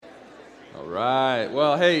All right.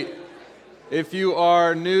 Well, hey, if you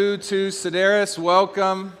are new to Sedaris,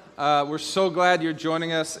 welcome. We're so glad you're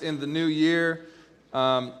joining us in the new year.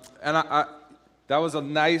 That was a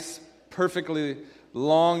nice, perfectly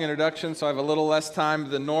long introduction, so I have a little less time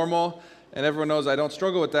than normal. And everyone knows I don't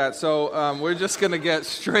struggle with that. So we're just going to get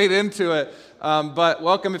straight into it. But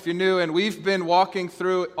welcome if you're new. And we've been walking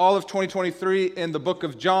through all of 2023 in the book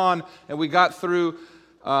of John. And we got through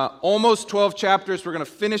almost 12 chapters. We're going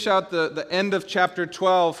to finish out the end of chapter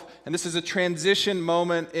 12. And this is a transition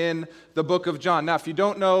moment in the book of John. Now, if you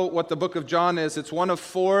don't know what the book of John is, it's one of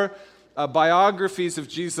four biographies of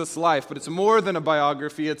Jesus' life. But it's more than a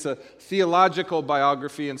biography. It's a theological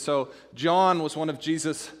biography. And so John was one of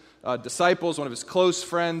Jesus' disciples, one of his close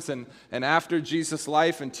friends, and after Jesus'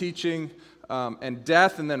 life and teaching and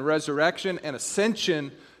death and then resurrection and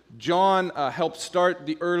ascension, John helped start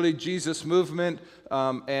the early Jesus movement,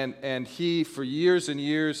 and he, for years and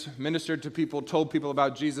years, ministered to people, told people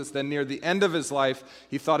about Jesus. Then near the end of his life,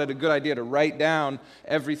 he thought it a good idea to write down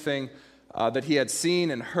everything that he had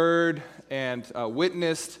seen and heard and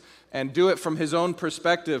witnessed, and do it from his own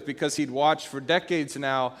perspective, because he'd watched for decades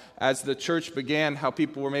now as the church began how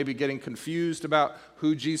people were maybe getting confused about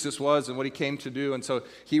who Jesus was and what he came to do. And so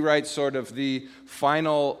he writes sort of the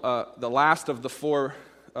final, the last of the four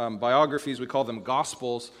biographies, we call them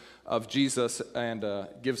Gospels of Jesus, and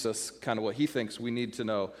gives us kind of what he thinks we need to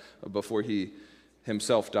know before he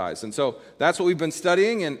himself dies. And so that's what we've been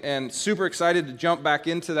studying, and super excited to jump back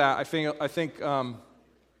into that. I think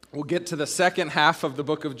we'll get to the second half of the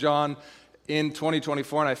book of John in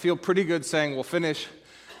 2024, and I feel pretty good saying we'll finish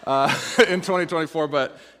in 2024,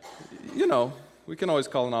 but, you know, we can always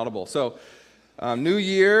call an audible. So, new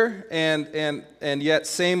year, and yet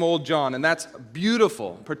same old John, and that's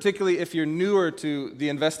beautiful, particularly if you're newer to the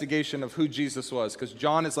investigation of who Jesus was, because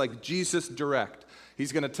John is like Jesus direct.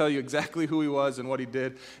 He's going to tell you exactly who he was and what he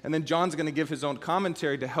did. And then John's going to give his own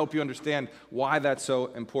commentary to help you understand why that's so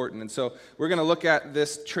important. And so we're going to look at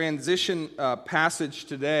this transition passage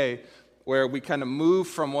today where we kind of move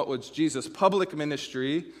from what was Jesus' public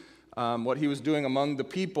ministry, what he was doing among the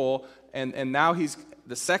people, and now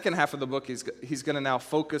the second half of the book, he's going to now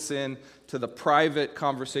focus in to the private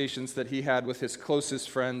conversations that he had with his closest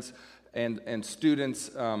friends and students.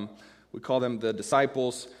 We call them the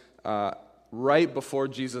disciples, right before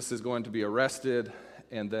Jesus is going to be arrested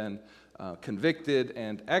and then convicted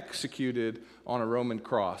and executed on a Roman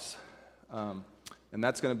cross. And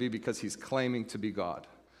that's going to be because he's claiming to be God,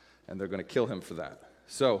 and they're going to kill him for that.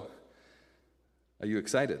 So, are you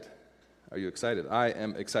excited? Are you excited? I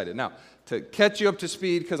am excited. Now, to catch you up to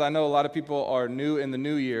speed, because I know a lot of people are new in the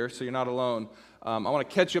new year, so you're not alone, I want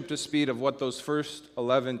to catch you up to speed of what those first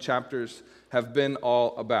 11 chapters have been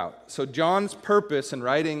all about. So John's purpose in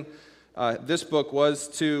writing this book was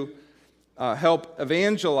to help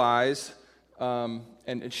evangelize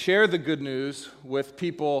and share the good news with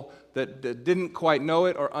people that didn't quite know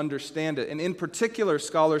it or understand it. And in particular,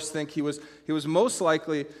 scholars think he was most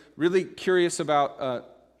likely really curious about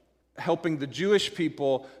helping the Jewish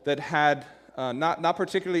people that had, not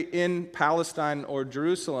particularly in Palestine or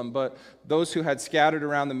Jerusalem, but those who had scattered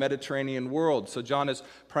around the Mediterranean world. So John is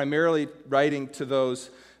primarily writing to those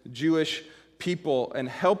Jewish people and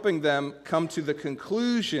helping them come to the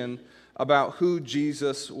conclusion about who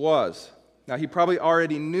Jesus was. Now, he probably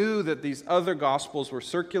already knew that these other Gospels were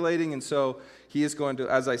circulating, and so he is going to,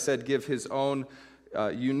 as I said, give his own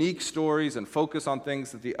unique stories and focus on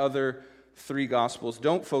things that the other three Gospels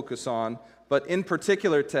don't focus on, but in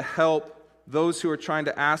particular to help those who are trying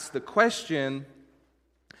to ask the question,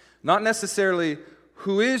 not necessarily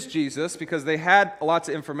who is Jesus, because they had lots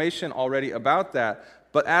of information already about that,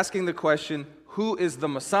 but asking the question, who is the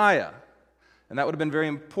Messiah? And that would have been very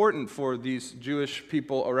important for these Jewish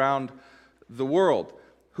people around the world.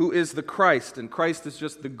 Who is the Christ? And Christ is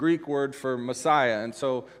just the Greek word for Messiah. And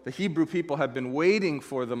so the Hebrew people had been waiting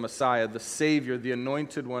for the Messiah, the Savior, the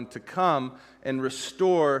Anointed One, to come and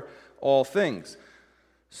restore all things.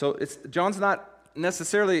 So John's not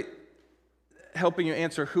necessarily helping you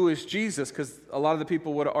answer who is Jesus, because a lot of the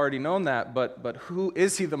people would have already known that, but who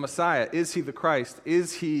is he the Messiah? Is he the Christ?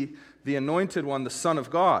 Is he the Anointed One, the Son of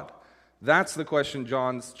God? That's the question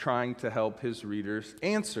John's trying to help his readers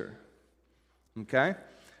answer. Okay?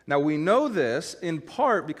 Now we know this in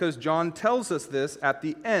part because John tells us this at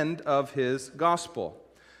the end of his gospel.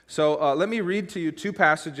 So let me read to you two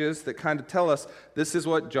passages that kind of tell us this is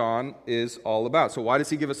what John is all about. So why does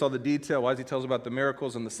he give us all the detail? Why does he tell us about the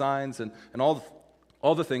miracles and the signs and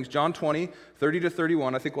all the things? John 20, 30 to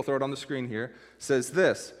 31, I think we'll throw it on the screen here, says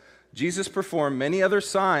this: Jesus performed many other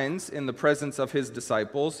signs in the presence of his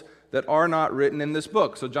disciples, that are not written in this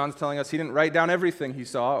book. So John's telling us he didn't write down everything he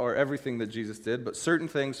saw or everything that Jesus did, but certain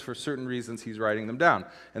things for certain reasons he's writing them down.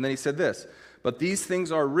 And then he said this, but these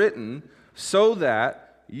things are written so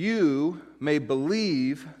that you may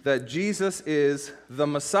believe that Jesus is the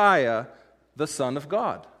Messiah, the Son of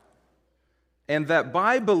God, and that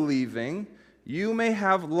by believing you may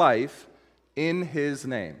have life in his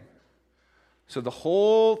name. So the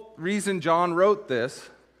whole reason John wrote this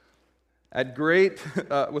with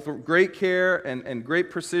great care and great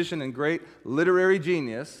precision and great literary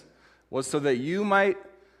genius was so that you might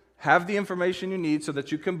have the information you need so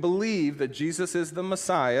that you can believe that Jesus is the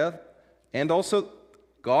Messiah and also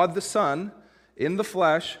God the Son in the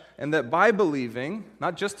flesh, and that by believing,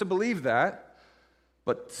 not just to believe that,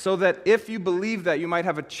 but so that if you believe that, you might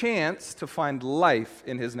have a chance to find life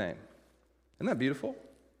in his name. Isn't that beautiful?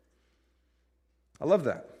 I love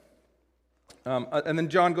that. And then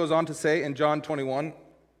John goes on to say in John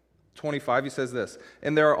 21:25, he says this,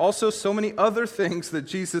 and there are also so many other things that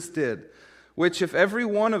Jesus did, which if every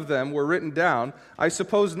one of them were written down, I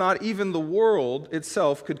suppose not even the world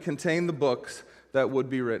itself could contain the books that would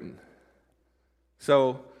be written.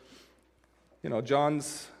 So,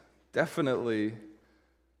 John's definitely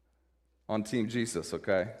on Team Jesus,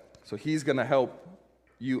 okay? So he's going to help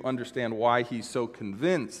you understand why he's so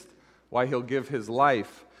convinced, why he'll give his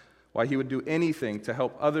life, why he would do anything to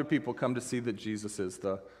help other people come to see that Jesus is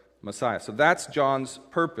the Messiah. So that's John's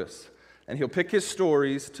purpose. And he'll pick his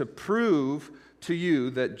stories to prove to you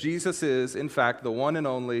that Jesus is, in fact, the one and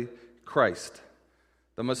only Christ,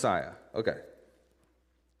 the Messiah. Okay.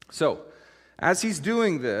 So, as he's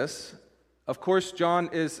doing this, of course, John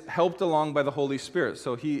is helped along by the Holy Spirit.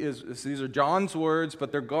 So these are John's words,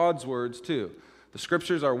 but they're God's words too. The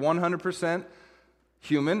scriptures are 100%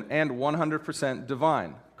 human and 100%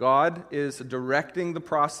 divine. God is directing the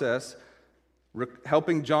process,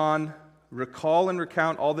 helping John recall and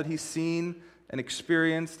recount all that he's seen and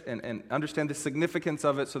experienced and understand the significance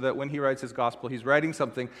of it so that when he writes his gospel, he's writing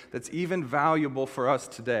something that's even valuable for us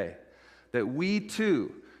today. That we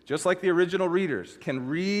too, just like the original readers, can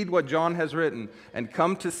read what John has written and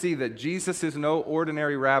come to see that Jesus is no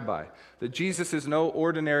ordinary rabbi, that Jesus is no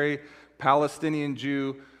ordinary Palestinian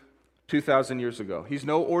Jew 2,000 years ago. He's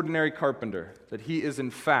no ordinary carpenter, that he is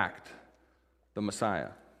in fact the Messiah.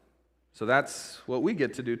 So that's what we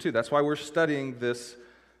get to do too. That's why we're studying this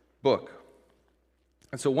book.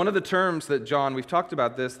 And so one of the terms that John, we've talked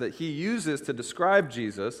about this, that he uses to describe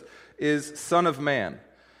Jesus is Son of Man.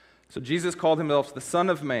 So Jesus called himself the Son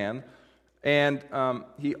of Man, and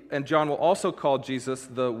John will also call Jesus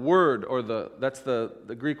the Word, or that's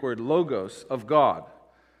the Greek word logos, of God.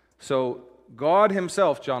 So God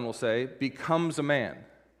himself, John will say, becomes a man.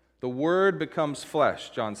 The Word becomes flesh,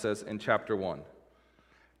 John says in chapter 1.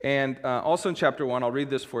 And also in chapter 1, I'll read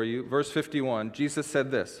this for you, verse 51, Jesus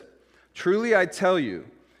said this, "Truly I tell you,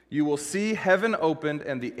 you will see heaven opened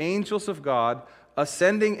and the angels of God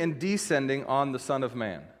ascending and descending on the Son of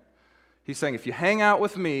Man." He's saying, if you hang out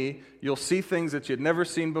with me, you'll see things that you'd never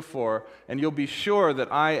seen before, and you'll be sure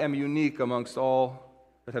that I am unique amongst all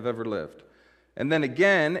that have ever lived. And then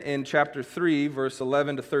again, in chapter 3, verse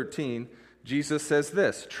 11 to 13, Jesus says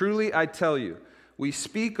this, "Truly I tell you, we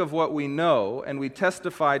speak of what we know, and we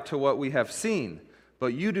testify to what we have seen,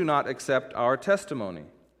 but you do not accept our testimony.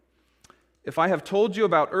 If I have told you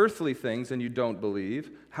about earthly things and you don't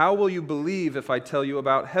believe, how will you believe if I tell you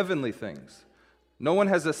about heavenly things? No one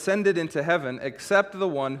has ascended into heaven except the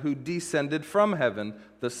one who descended from heaven,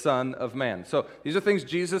 the Son of Man." So these are things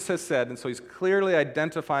Jesus has said, and so he's clearly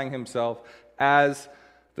identifying himself as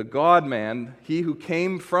the God-man, he who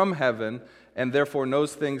came from heaven and therefore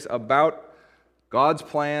knows things about God's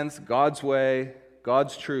plans, God's way,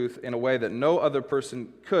 God's truth in a way that no other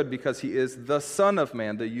person could, because he is the Son of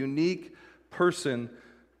Man, the unique person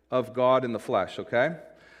of God in the flesh, okay?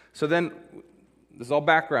 So then, this is all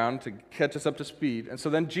background to catch us up to speed. And so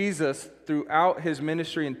then Jesus, throughout his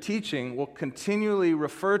ministry and teaching, will continually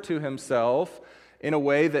refer to himself in a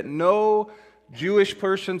way that no Jewish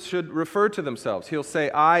person should refer to themselves. He'll say,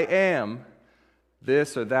 "I am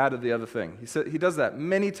this or that or the other thing." He does that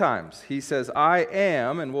many times. He says, "I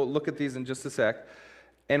am," and we'll look at these in just a sec.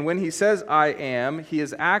 And when he says, "I am," he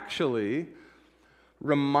is actually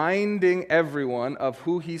reminding everyone of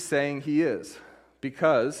who he's saying he is.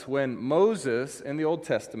 Because when Moses in the Old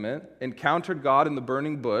Testament encountered God in the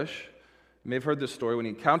burning bush, you may have heard this story, when he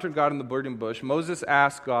encountered God in the burning bush, Moses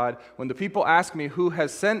asked God, when the people ask me who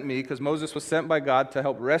has sent me, because Moses was sent by God to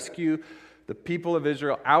help rescue the people of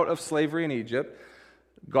Israel out of slavery in Egypt,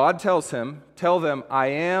 God tells him, "Tell them, I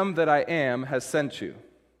am that I am has sent you."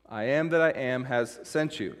 I am that I am has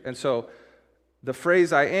sent you. And so the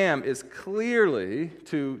phrase I am is clearly,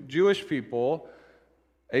 to Jewish people,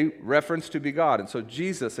 a reference to be God. And so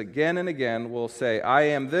Jesus again and again will say, I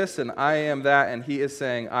am this and I am that, and he is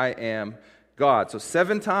saying, I am God. So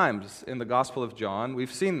 7 times in the Gospel of John,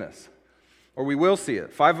 we've seen this, or we will see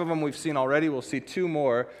it. 5 of them we've seen already. We'll see 2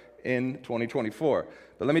 more in 2024.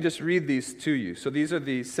 But let me just read these to you. So these are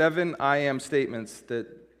the 7 I am statements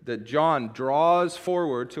that John draws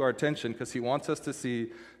forward to our attention because he wants us to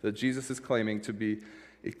see that Jesus is claiming to be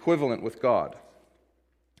equivalent with God.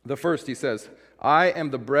 The first, he says, I am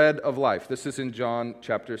the bread of life. This is in John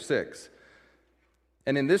chapter 6.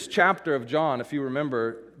 And in this chapter of John, if you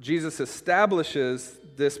remember, Jesus establishes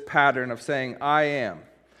this pattern of saying, I am.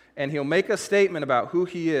 And he'll make a statement about who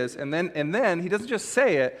he is, and then he doesn't just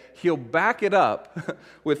say it, he'll back it up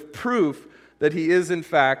with proof that he is in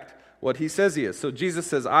fact what he says he is. So Jesus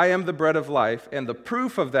says, I am the bread of life, and the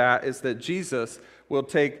proof of that is that Jesus will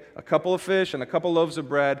take a couple of fish and a couple loaves of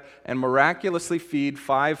bread and miraculously feed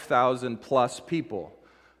 5,000 plus people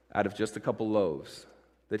out of just a couple loaves.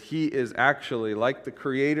 That he is actually, like the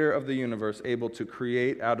creator of the universe, able to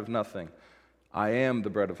create out of nothing. I am the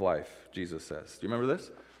bread of life, Jesus says. Do you remember this?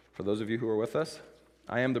 For those of you who are with us,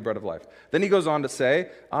 I am the bread of life. Then he goes on to say,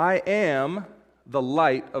 I am the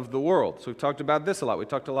light of the world. So we've talked about this a lot. We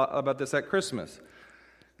talked a lot about this at Christmas.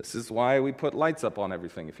 This is why we put lights up on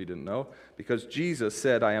everything, if you didn't know, because Jesus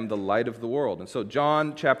said, I am the light of the world. And so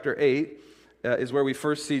John chapter 8 is where we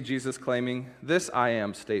first see Jesus claiming this I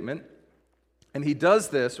am statement. And he does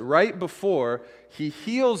this right before he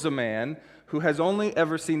heals a man who has only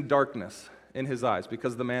ever seen darkness in his eyes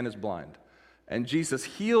because the man is blind. And Jesus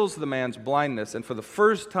heals the man's blindness, and for the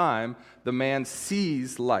first time, the man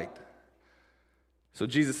sees light. So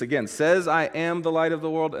Jesus again says, I am the light of the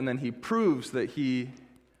world, and then he proves that he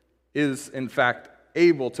is in fact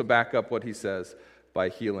able to back up what he says by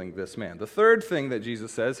healing this man. The third thing that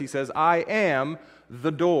Jesus says, he says, I am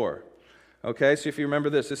the door. Okay, so if you remember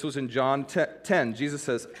this was in John 10. Jesus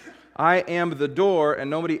says, I am the door, and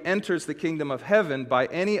nobody enters the kingdom of heaven by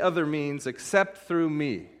any other means except through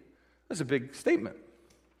me. That's a big statement.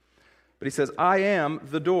 But he says, I am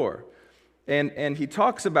the door. And he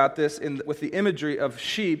talks about this with the imagery of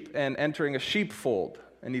sheep and entering a sheepfold.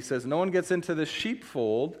 And he says, no one gets into the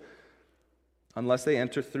sheepfold unless they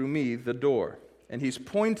enter through me, the door. And he's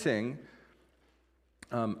pointing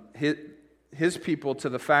his people to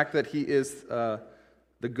the fact that he is the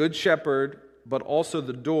good shepherd, but also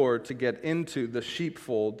the door to get into the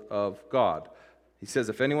sheepfold of God. He says,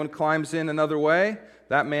 if anyone climbs in another way,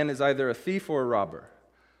 that man is either a thief or a robber.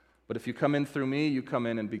 But if you come in through me, you come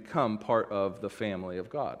in and become part of the family of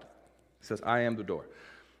God. He says, I am the door.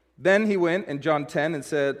 Then he went in John 10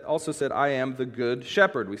 and also said, I am the good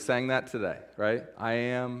shepherd. We sang that today, right? I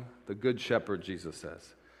am the good shepherd, Jesus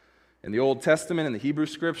says. In the Old Testament, in the Hebrew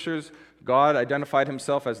Scriptures, God identified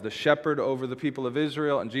himself as the shepherd over the people of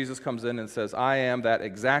Israel, and Jesus comes in and says, I am that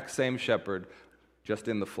exact same shepherd, just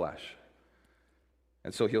in the flesh.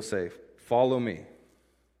 And so he'll say, follow me.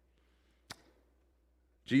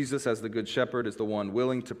 Jesus, as the good shepherd, is the one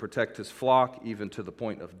willing to protect his flock, even to the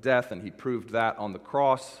point of death, and he proved that on the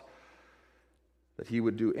cross, that he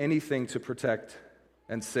would do anything to protect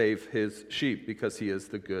and save his sheep, because he is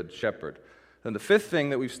the good shepherd. Then the fifth thing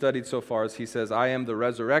that we've studied so far is he says, I am the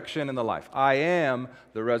resurrection and the life. I am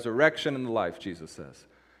the resurrection and the life, Jesus says.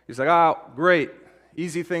 He's like, oh, great,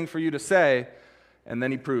 easy thing for you to say, and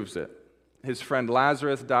then he proves it. His friend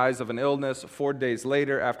Lazarus dies of an illness 4 days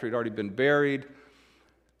later after he'd already been buried.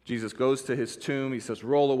 Jesus goes to his tomb. He says,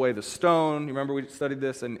 roll away the stone. You remember we studied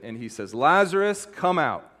this? And he says, Lazarus, come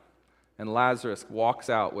out. And Lazarus walks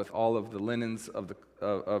out with all of the linens of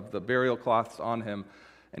the burial cloths on him,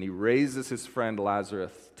 and he raises his friend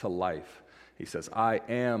Lazarus to life. He says, I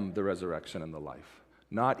am the resurrection and the life.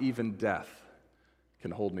 Not even death can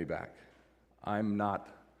hold me back. I'm not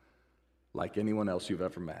like anyone else you've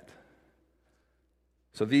ever met.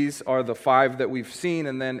 So these are the 5 that we've seen,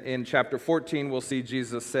 and then in chapter 14 we'll see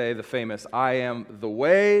Jesus say the famous, I am the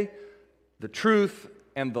way, the truth,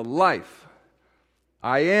 and the life.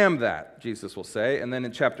 I am that, Jesus will say. And then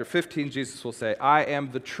in chapter 15 Jesus will say, I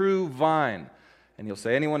am the true vine. And he'll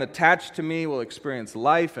say, anyone attached to me will experience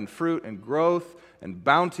life and fruit and growth and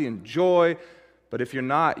bounty and joy, but if you're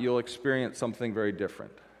not, you'll experience something very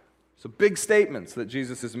different. So big statements that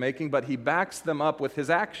Jesus is making, but he backs them up with his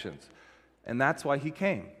actions. And that's why he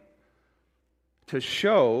came, to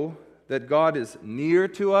show that God is near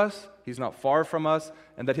to us, he's not far from us,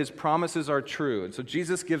 and that his promises are true. And so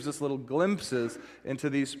Jesus gives us little glimpses into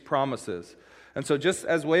these promises. And so just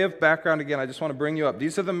as way of background again, I just want to bring you up.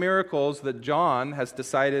 These are the miracles that John has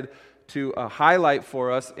decided to highlight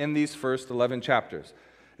for us in these first 11 chapters.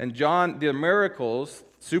 And John, the miracles,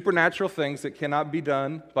 supernatural things that cannot be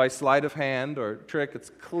done by sleight of hand or trick, it's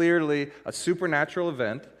clearly a supernatural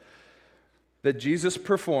event that Jesus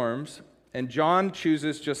performs, and John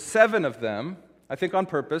chooses just 7 of them, I think on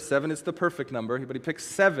purpose. 7 is the perfect number, but he picks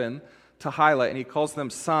 7 to highlight, and he calls them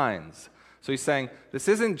signs. So he's saying, this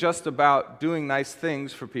isn't just about doing nice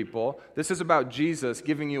things for people. This is about Jesus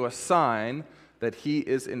giving you a sign that he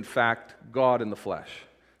is in fact God in the flesh.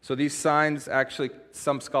 So these signs actually,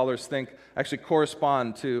 some scholars think, actually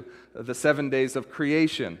correspond to the 7 days of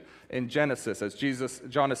creation in Genesis. As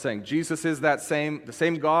John is saying, Jesus is the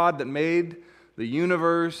same God that made the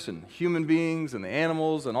universe and human beings and the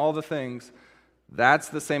animals and all the things. That's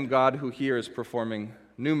the same God who here is performing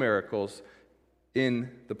new miracles in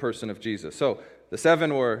the person of Jesus. So the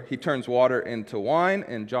 7 were, he turns water into wine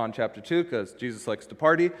in John chapter 2 because Jesus likes to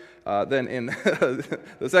party. Then in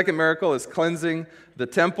the second miracle is cleansing the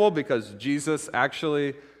temple because Jesus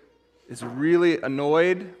actually is really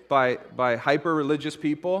annoyed by hyper-religious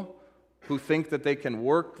people who think that they can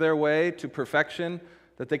work their way to perfection,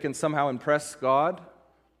 that they can somehow impress God.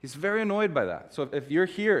 He's very annoyed by that. So if you're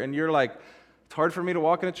here and you're like, it's hard for me to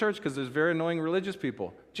walk in a church because there's very annoying religious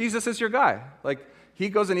people, Jesus is your guy. Like, he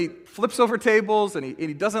goes and he flips over tables, and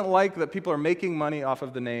he doesn't like that people are making money off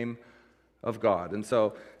of the name of God. And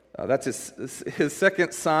so that's his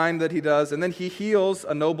second sign that he does. And then he heals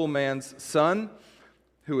a nobleman's son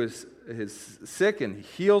who is sick, and he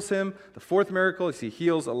heals him. The fourth miracle is he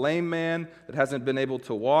heals a lame man that hasn't been able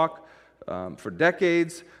to walk for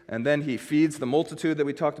decades. And then he feeds the multitude that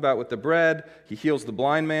we talked about with the bread. He heals the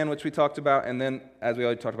blind man, which we talked about. And then, as we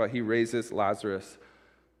already talked about, he raises Lazarus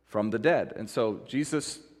from the dead. And so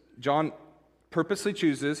John purposely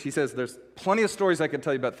chooses, he says, there's plenty of stories I could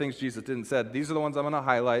tell you about things Jesus didn't say. These are the ones I'm going to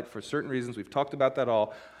highlight for certain reasons. We've talked about that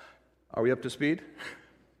all. Are we up to speed?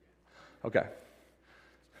 Okay.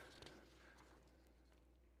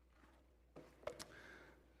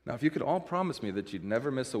 Now, if you could all promise me that you'd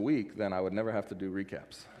never miss a week, then I would never have to do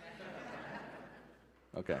recaps.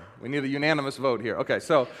 Okay, we need a unanimous vote here. Okay,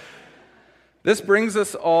 so this brings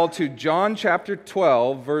us all to John chapter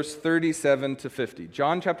 12, verse 37 to 50.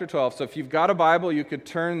 John chapter 12. So if you've got a Bible, you could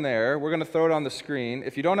turn there. We're going to throw it on the screen.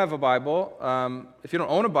 If you don't have a Bible, if you don't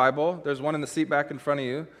own a Bible, there's one in the seat back in front of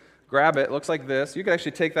you. Grab it. It looks like this. You can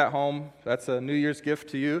actually take that home. That's a New Year's gift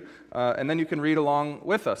to you. And then you can read along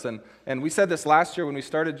with us. And we said this last year when we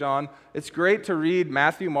started John. It's great to read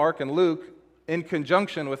Matthew, Mark, and Luke in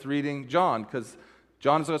conjunction with reading John, because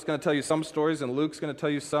John's just going to tell you some stories, and Luke's going to tell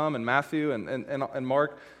you some, and Matthew and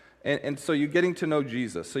Mark. And so you're getting to know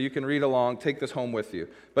Jesus. So you can read along, take this home with you.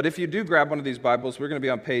 But if you do grab one of these Bibles, we're going to be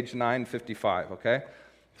on page 955, okay?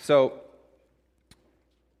 So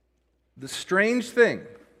the strange thing,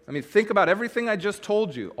 think about everything I just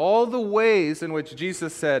told you, all the ways in which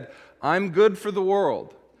Jesus said, I'm good for the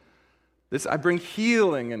world. I bring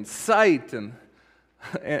healing and sight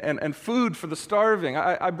and food for the starving.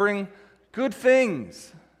 I bring good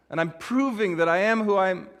things, and I'm proving that I am who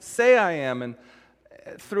I say I am, and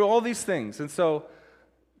through all these things. And so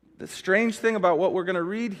the strange thing about what we're going to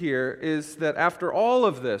read here is that after all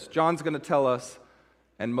of this, John's going to tell us,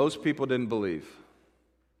 and most people didn't believe.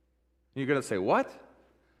 You're going to say, what?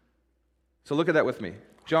 So look at that with me.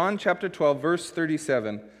 John chapter 12, verse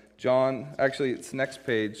 37. Actually, it's next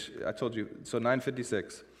page. I told you, so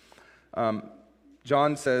 956.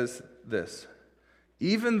 John says this.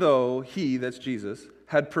 Even though he, that's Jesus,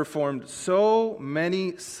 had performed so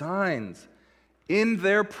many signs in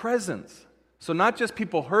their presence. So not just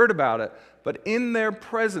people heard about it, but in their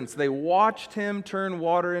presence. They watched him turn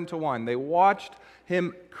water into wine. They watched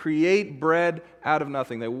him create bread out of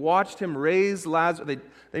nothing. They watched him raise Lazarus.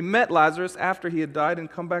 They met Lazarus after he had died and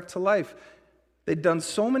come back to life. They'd done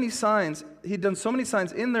so many signs. He'd done so many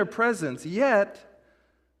signs in their presence, yet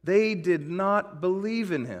they did not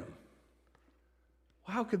believe in him.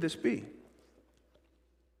 How could this be?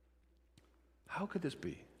 How could this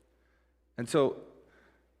be? And so,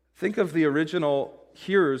 think of the original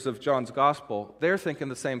hearers of John's gospel. They're thinking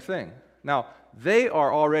the same thing. Now, they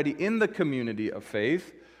are already in the community of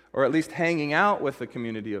faith, or at least hanging out with the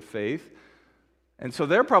community of faith. And so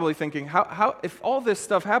they're probably thinking, how if all this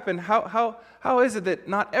stuff happened, how is it that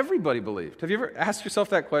not everybody believed? Have you ever asked yourself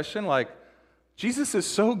that question? Like, Jesus is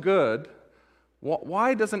so good,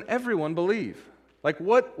 why doesn't everyone believe? Like,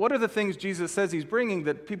 what are the things Jesus says he's bringing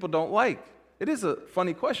that people don't like? It is a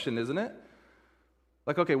funny question, isn't it?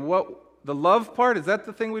 Like, okay, the love part, is that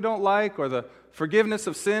the thing we don't like? Or the forgiveness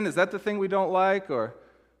of sin, is that the thing we don't like? Or,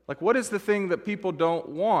 like, what is the thing that people don't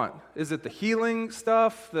want? Is it the healing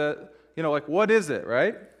stuff? What is it,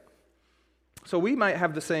 right? So we might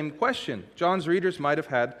have the same question. John's readers might have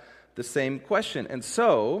had the same question. And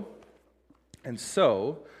so,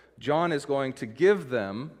 John is going to give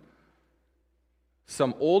them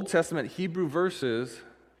some Old Testament Hebrew verses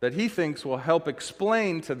that he thinks will help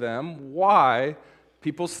explain to them why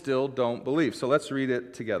people still don't believe. So let's read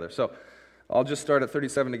it together. So I'll just start at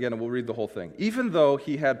 37 again and we'll read the whole thing. Even though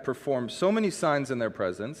he had performed so many signs in their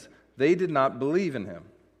presence, they did not believe in him.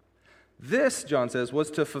 This, John says,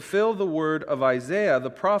 was to fulfill the word of Isaiah the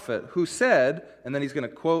prophet, who said, and then he's going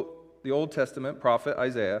to quote the Old Testament prophet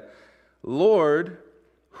Isaiah, "Lord,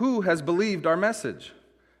 who has believed our message?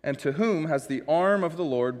 And to whom has the arm of the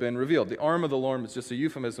Lord been revealed?" The arm of the Lord is just a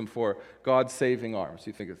euphemism for God's saving arm. So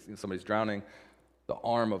you think if somebody's drowning, the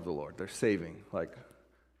arm of the Lord, they're saving.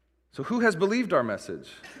 So who has believed our message?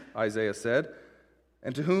 Isaiah said.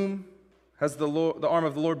 And to whom has the arm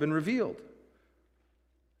of the Lord been revealed?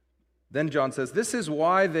 Then John says, this is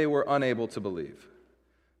why they were unable to believe.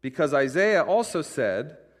 Because Isaiah also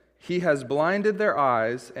said, he has blinded their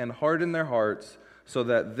eyes and hardened their hearts, so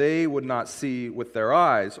that they would not see with their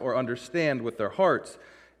eyes or understand with their hearts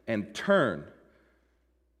and turn,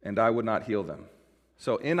 and I would not heal them.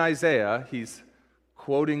 So in Isaiah, he's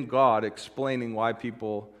quoting God, explaining why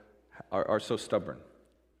people are so stubborn.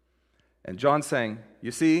 And John's saying,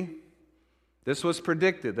 you see, this was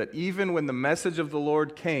predicted, that even when the message of the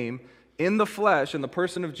Lord came in the flesh, in the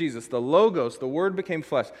person of Jesus, the Logos, the Word became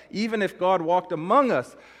flesh, even if God walked among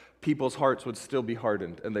us, people's hearts would still be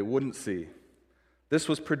hardened and they wouldn't see. This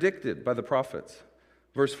was predicted by the prophets.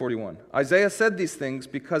 Verse 41. Isaiah said these things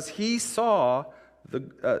because he saw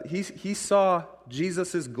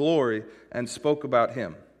Jesus' glory and spoke about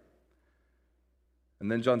him.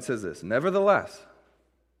 And then John says this, nevertheless,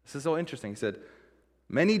 this is so interesting. He said,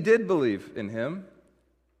 many did believe in him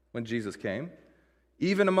when Jesus came.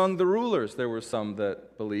 Even among the rulers, there were some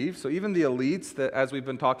that believed. So even the elites, that, as we've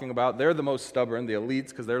been talking about, they're the most stubborn, the elites,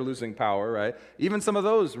 because they're losing power, right? Even some of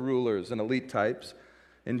those rulers and elite types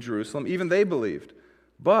in Jerusalem, even they believed.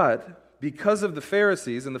 But because of the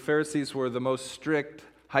Pharisees, and the Pharisees were the most strict,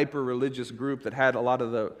 hyper-religious group that had a lot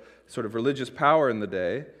of the sort of religious power in the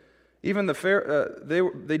day, even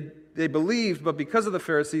they believed, but because of the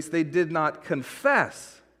Pharisees, they did not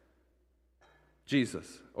confess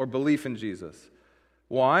Jesus or belief in Jesus.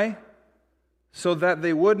 Why? So that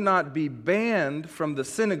they would not be banned from the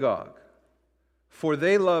synagogue, for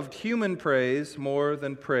they loved human praise more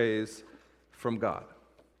than praise from God.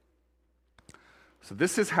 So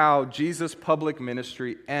this is how Jesus' public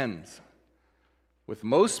ministry ends. With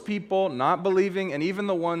most people not believing, and even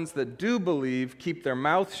the ones that do believe keep their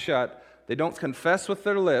mouths shut. They don't confess with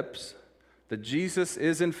their lips that Jesus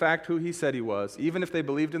is in fact who he said he was, even if they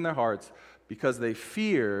believed in their hearts, because they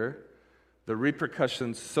fear the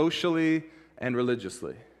repercussions socially and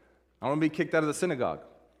religiously. I don't want to be kicked out of the synagogue.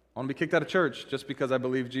 I want to be kicked out of church just because I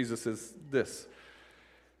believe Jesus is this.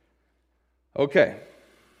 Okay,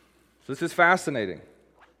 so this is fascinating.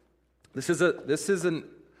 This is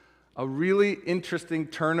a really interesting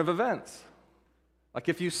turn of events. Like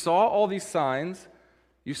if you saw all these signs,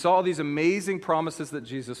 you saw all these amazing promises that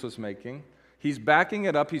Jesus was making, he's backing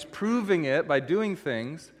it up, he's proving it by doing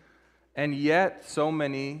things, and yet so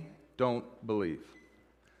many don't believe.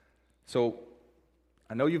 So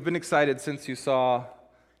I know you've been excited since you saw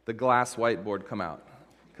the glass whiteboard come out,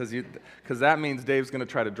 because that means Dave's going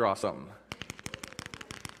to try to draw something.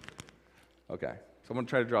 Okay, so I'm going to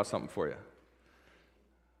try to draw something for you.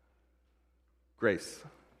 Grace.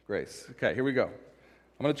 Okay, here we go.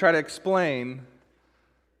 I'm going to try to explain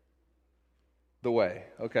the way.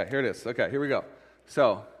 Okay, here it is. Okay, here we go.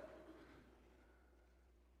 So,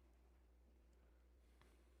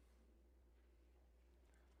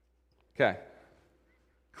 okay.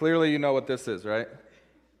 Clearly you know what this is, right?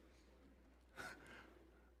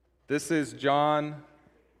 This is John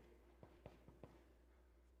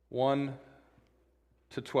 1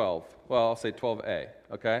 to 12. Well, I'll say 12a,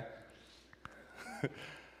 okay?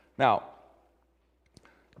 Now,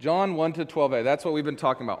 John 1 to 12a, that's what we've been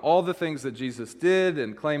talking about. All the things that Jesus did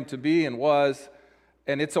and claimed to be and was.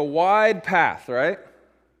 And it's a wide path, right?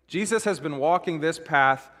 Jesus has been walking this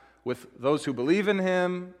path with those who believe in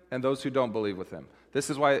him and those who don't believe with him.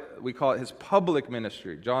 This is why we call it his public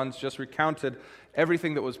ministry. John's just recounted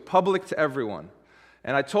everything that was public to everyone.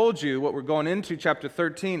 And I told you what we're going into chapter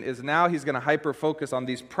 13 is now he's going to hyper-focus on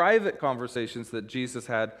these private conversations that Jesus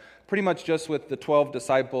had pretty much just with the 12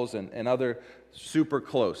 disciples and other super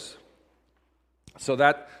close. So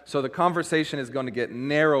the conversation is going to get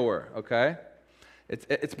narrower, okay?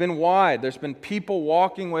 It's been wide. There's been people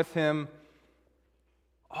walking with him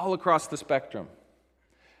all across the spectrum.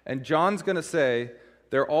 And John's going to say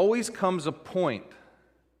there always comes a point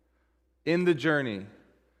in the journey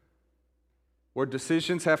where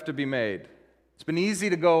decisions have to be made. It's been easy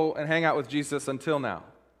to go and hang out with Jesus until now.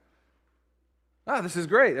 This is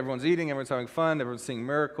great. Everyone's eating, everyone's having fun, everyone's seeing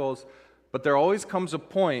miracles. But there always comes a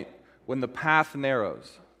point when the path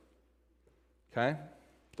narrows. Okay?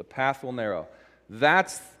 The path will narrow.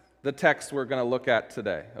 That's the text we're going to look at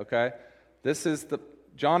today. Okay?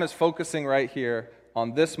 John is focusing right here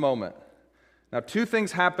on this moment. Now, two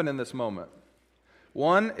things happen in this moment.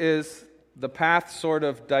 One is the path sort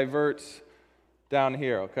of diverts down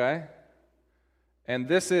here, okay? And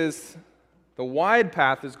the wide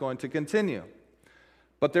path is going to continue.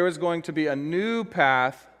 But there is going to be a new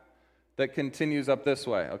path that continues up this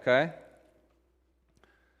way, okay?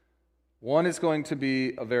 One is going to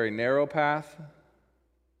be a very narrow path,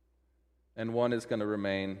 and one is going to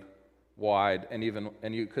remain wide, and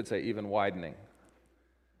you could say even widening.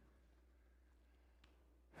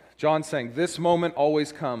 John's saying this moment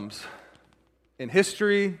always comes in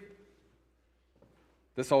history,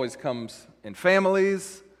 this always comes in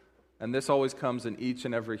families, and this always comes in each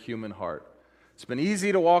and every human heart. It's been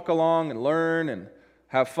easy to walk along and learn and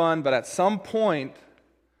have fun, but at some point,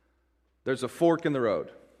 there's a fork in the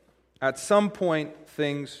road. At some point,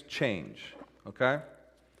 things change, okay?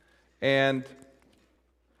 And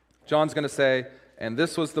John's going to say, and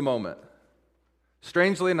this was the moment.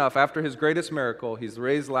 Strangely enough, after his greatest miracle, he's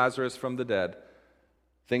raised Lazarus from the dead.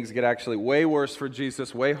 Things get actually way worse for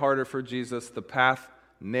Jesus, way harder for Jesus. The path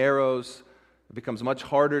narrows. It becomes much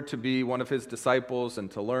harder to be one of his disciples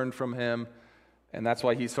and to learn from him. And that's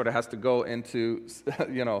why he sort of has to go into,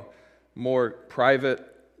 more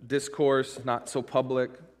private discourse, not so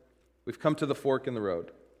public. We've come to the fork in the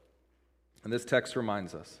road. And this text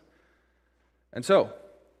reminds us. And so,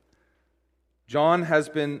 John has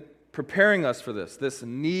been preparing us for this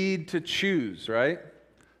need to choose, right?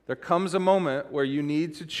 There comes a moment where you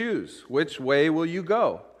need to choose. Which way will you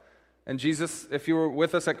go? And Jesus, if you were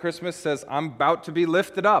with us at Christmas, says, I'm about to be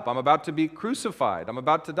lifted up. I'm about to be crucified. I'm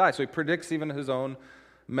about to die. So he predicts even his own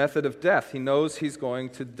method of death. He knows he's going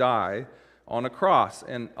to die on a cross,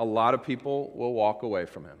 and a lot of people will walk away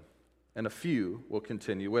from him, and a few will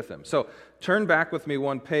continue with him. So turn back with me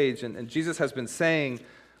one page, and Jesus has been saying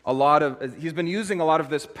he's been using a lot of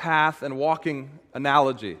this path and walking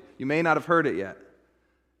analogy. You may not have heard it yet.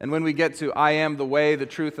 And when we get to I am the way, the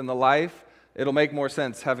truth, and the life, it'll make more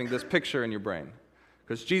sense having this picture in your brain.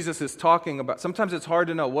 Because Jesus is talking about, sometimes it's hard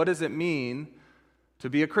to know, what does it mean to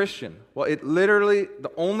be a Christian? Well, it literally,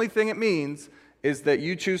 the only thing it means is that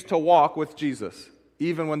you choose to walk with Jesus,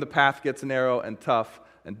 even when the path gets narrow and tough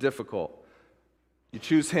and difficult. You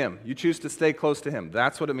choose him. You choose to stay close to him.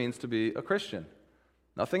 That's what it means to be a Christian.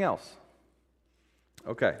 Nothing else.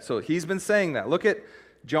 Okay, so he's been saying that. Look at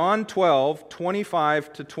John 12,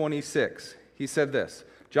 25 to 26. He said this.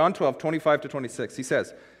 John 12, 25 to 26. He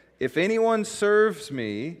says, if anyone serves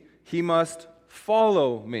me, he must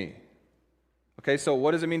follow me. Okay, so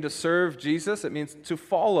what does it mean to serve Jesus? It means to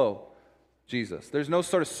follow Jesus. There's no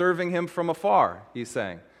sort of serving him from afar, he's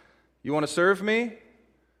saying. You want to serve me?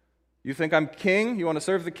 You think I'm king? You want to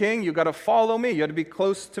serve the king? You got to follow me. You got to be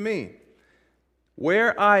close to me.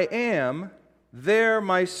 Where I am, there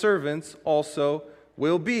my servants also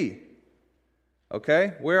will be.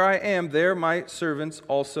 Okay? Where I am, there my servants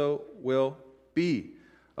also will be.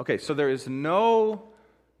 Okay, so there is no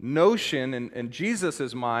notion in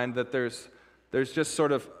Jesus' mind that there's just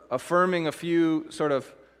sort of affirming a few sort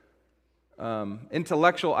of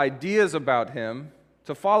intellectual ideas about him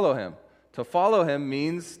to follow him. To follow him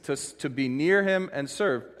means to be near him and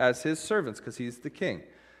serve as his servants, because he's the king.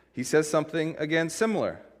 He says something, again,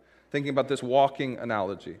 similar, thinking about this walking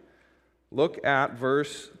analogy. Look at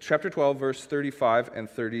chapter 12, verse 35 and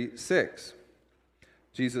 36.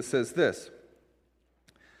 Jesus says this,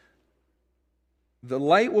 the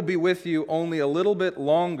light will be with you only a little bit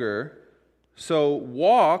longer, so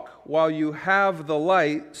walk while you have the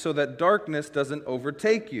light so that darkness doesn't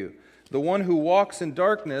overtake you. The one who walks in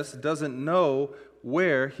darkness doesn't know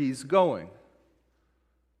where he's going.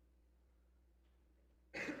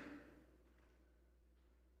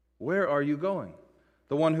 Where are you going?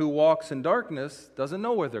 The one who walks in darkness doesn't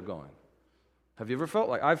know where they're going. Have you ever felt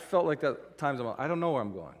like, I've felt like that at times, I don't know where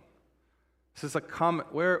I'm going. This is a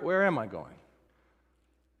comment, where am I going?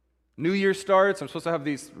 New Year starts, I'm supposed to have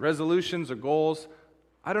these resolutions or goals.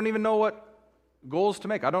 I don't even know what goals to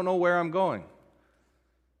make. I don't know where I'm going.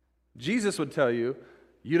 Jesus would tell you,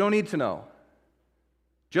 you don't need to know.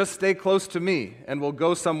 Just stay close to me and we'll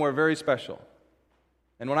go somewhere very special.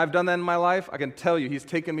 And when I've done that in my life, I can tell you he's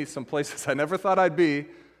taken me some places I never thought I'd be,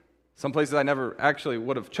 some places I never actually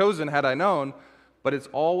would have chosen had I known, but it's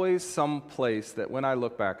always some place that when I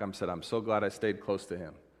look back, I'm so glad I stayed close to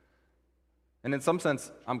him. And in some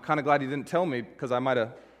sense, I'm kind of glad he didn't tell me because I might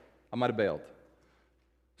have bailed.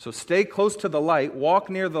 So stay close to the light, walk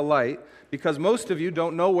near the light, because most of you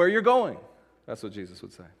don't know where you're going. That's what Jesus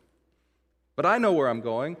would say. But I know where I'm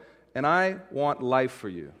going, and I want life for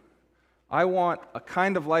you. I want a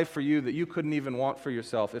kind of life for you that you couldn't even want for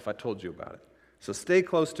yourself if I told you about it. So stay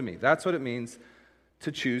close to me. That's what it means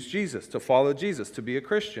to choose Jesus, to follow Jesus, to be a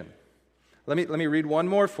Christian. Let me read one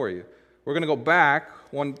more for you. We're going to go back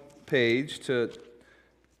one page to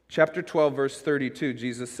chapter 12, verse 32.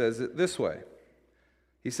 Jesus says it this way.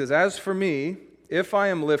 He says, "As for me, if I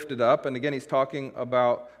am lifted up," and again he's talking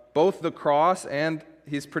about both the cross and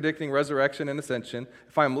he's predicting resurrection and ascension.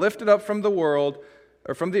 "If I am lifted up from the world,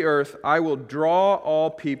 or from the earth, I will draw all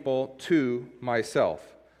people to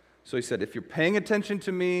myself." So he said, if you're paying attention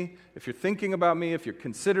to me, if you're thinking about me, if you're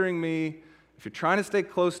considering me, if you're trying to stay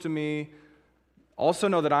close to me, also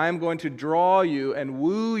know that I am going to draw you and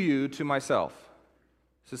woo you to myself.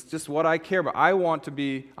 This is just what I care about. I want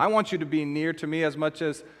you to be near to me as much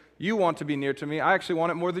as you want to be near to me. I actually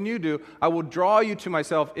want it more than you do. I will draw you to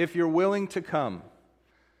myself if you're willing to come.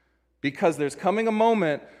 Because there's coming a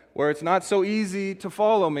moment where it's not so easy to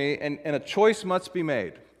follow me, and a choice must be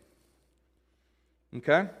made.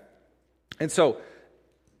 Okay? And so,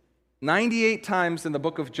 98 times in the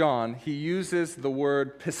book of John, he uses the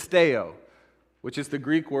word pisteo, which is the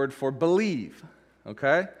Greek word for believe.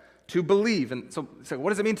 Okay? To believe. And so what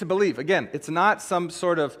does it mean to believe? Again, it's not some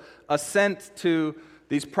sort of assent to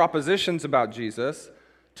these propositions about Jesus.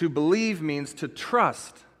 To believe means to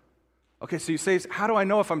trust. Okay, so you say, how do I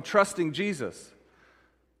know if I'm trusting Jesus?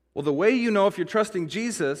 Well, the way you know if you're trusting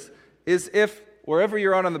Jesus is if wherever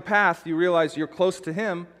you're on the path, you realize you're close to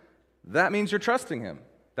him, that means you're trusting him.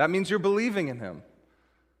 That means you're believing in him.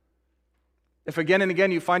 If again and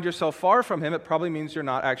again you find yourself far from him, it probably means you're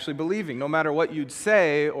not actually believing, no matter what you'd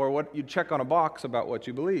say or what you'd check on a box about what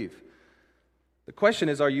you believe. The question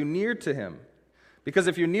is, are you near to him? Because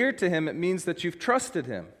if you're near to him, it means that you've trusted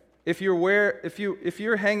him. If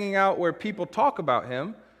you're hanging out where people talk about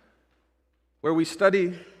him, where we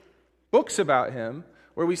study books about him,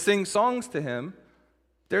 where we sing songs to him,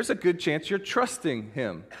 there's a good chance you're trusting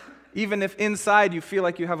him. Even if inside you feel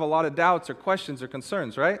like you have a lot of doubts or questions or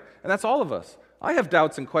concerns, right? And that's all of us. I have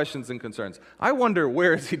doubts and questions and concerns. I wonder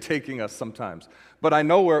where is he taking us sometimes. But I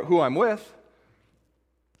know who I'm with.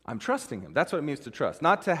 I'm trusting him. That's what it means to trust.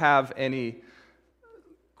 Not to have any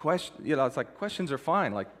question. It's like questions are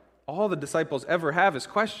fine. Like all the disciples ever have is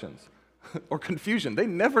questions or confusion. They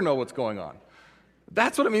never know what's going on.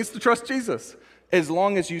 That's what it means to trust Jesus. As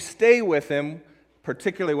long as you stay with him,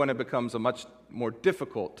 particularly when it becomes a much more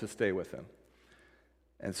difficult to stay with him.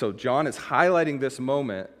 And so John is highlighting this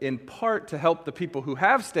moment in part to help the people who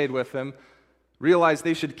have stayed with him realize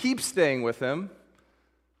they should keep staying with him,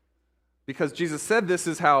 because Jesus said this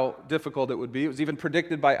is how difficult it would be. It was even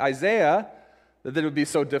predicted by Isaiah that it would be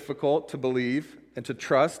so difficult to believe and to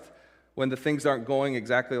trust when the things aren't going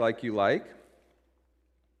exactly like you like.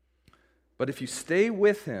 But if you stay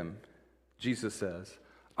with him, Jesus says,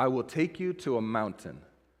 I will take you to a mountain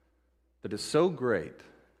that is so great,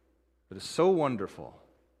 that is so wonderful,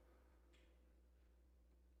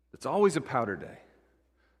 it's always a powder day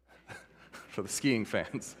for the skiing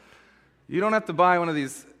fans. You don't have to buy one of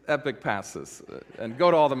these epic passes and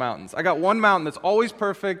go to all the mountains. I got one mountain that's always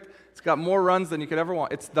perfect. It's got more runs than you could ever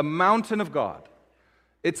want. It's the mountain of God.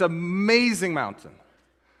 It's an amazing mountain.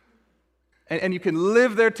 And you can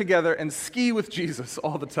live there together and ski with Jesus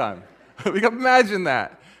all the time. Imagine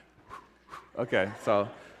that. Okay, so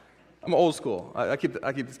I'm old school. I keep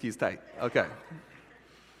the skis tight. Okay.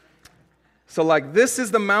 So this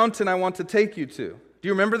is the mountain I want to take you to. Do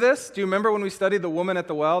you remember this? Do you remember when we studied the woman at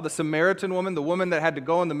the well, the Samaritan woman, the woman that had to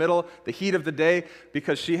go in the middle, the heat of the day,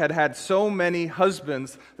 because she had had so many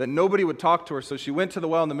husbands that nobody would talk to her, so she went to the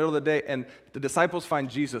well in the middle of the day, and the disciples find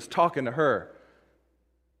Jesus talking to her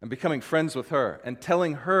and becoming friends with her and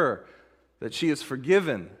telling her that she is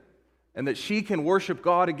forgiven and that she can worship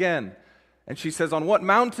God again. And she says, on what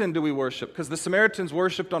mountain do we worship? Because the Samaritans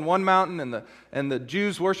worshipped on one mountain and the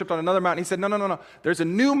Jews worshipped on another mountain. He said, no. There's a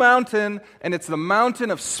new mountain, and it's the mountain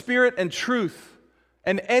of spirit and truth.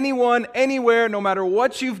 And anyone, anywhere, no matter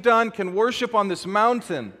what you've done, can worship on this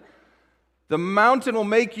mountain. The mountain will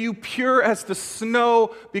make you pure as the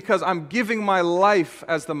snow because I'm giving my life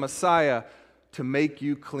as the Messiah to make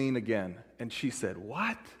you clean again. And she said,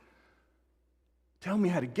 what? Tell me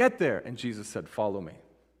how to get there. And Jesus said, follow me.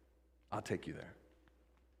 I'll take you there.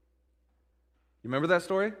 You remember that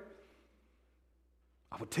story?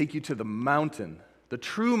 I will take you to the mountain, the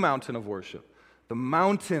true mountain of worship, The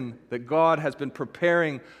mountain that God has been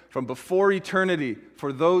preparing from before eternity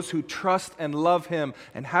for those who trust and love Him.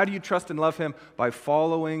 And how do you trust and love Him? By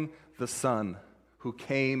following the Son who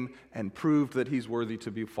came and proved that He's worthy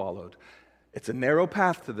to be followed. It's a narrow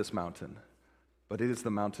path to this mountain, but it is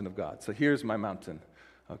the mountain of God. So here's my mountain.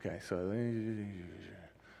 Okay, so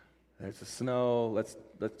there's the snow. Let's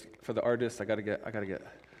for the artist, I gotta get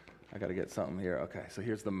something here. Okay, so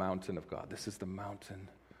here's the mountain of God. This is the mountain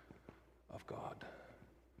of God.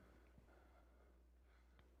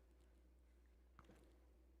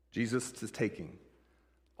 Jesus is taking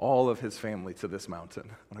all of His family to this mountain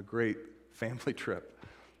on a great family trip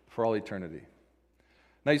for all eternity.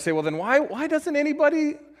 Now you say, well then why doesn't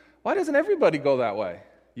everybody go that way?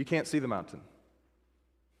 You can't see the mountain.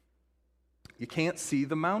 You can't see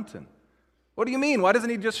the mountain. What do you mean? Why doesn't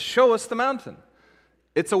He just show us the mountain?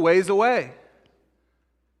 It's a ways away.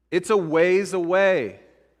 It's a ways away.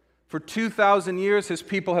 For 2,000 years, His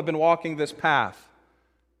people have been walking this path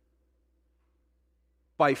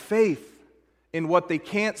by faith in what they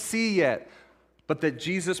can't see yet, but that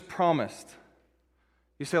Jesus promised.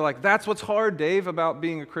 You say, like, that's what's hard, Dave, about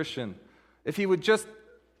being a Christian. If He would just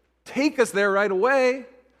take us there right away,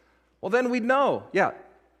 well, then we'd know. Yeah,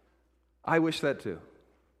 I wish that too.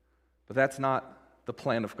 But that's not the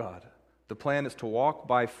plan of God. The plan is to walk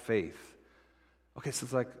by faith. Okay, so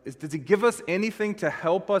it's like, does He give us anything to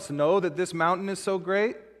help us know that this mountain is so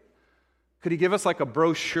great? Could He give us like a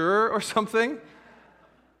brochure or something?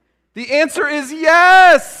 The answer is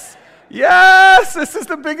yes! Yes! This is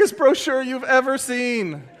the biggest brochure you've ever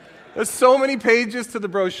seen. There's so many pages to the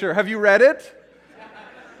brochure. Have you read it?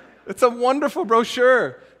 It's a wonderful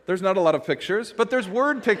brochure. There's not a lot of pictures, but there's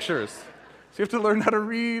word pictures. So you have to learn how to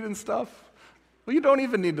read and stuff. Well, you don't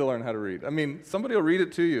even need to learn how to read. I mean, somebody will read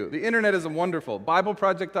it to you. The internet is wonderful.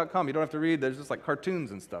 BibleProject.com. You don't have to read. There's just like cartoons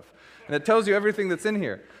and stuff. And it tells you everything that's in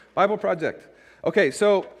here. Bible Project. Okay,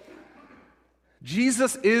 so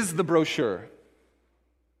Jesus is the brochure.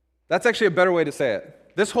 That's actually a better way to say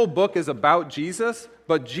it. This whole book is about Jesus,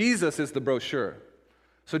 but Jesus is the brochure.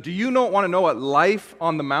 So do you want to know what life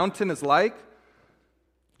on the mountain is like?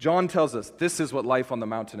 John tells us this is what life on the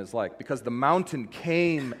mountain is like, because the mountain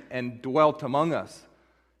came and dwelt among us.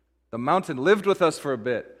 The mountain lived with us for a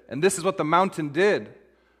bit, and this is what the mountain did.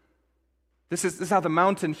 This is how the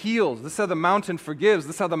mountain heals. This is how the mountain forgives.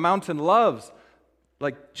 This is how the mountain loves.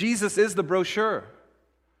 Like, Jesus is the brochure.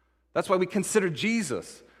 That's why we consider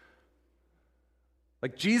Jesus.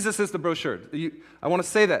 Like, Jesus is the brochure. I want to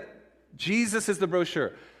say that. Jesus is the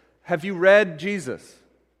brochure. Have you read Jesus?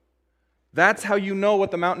 That's how you know what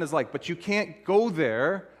the mountain is like. But you can't go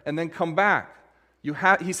there and then come back.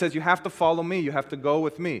 He says, you have to follow me. You have to go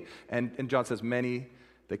with me. And John says, many,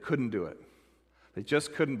 they couldn't do it. They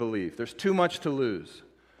just couldn't believe. There's too much to lose.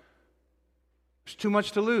 There's too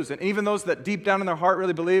much to lose. And even those that deep down in their heart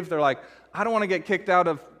really believe, they're like, I don't want to get kicked out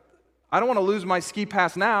of, I don't want to lose my ski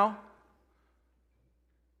pass now.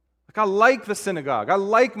 Like, I like the synagogue. I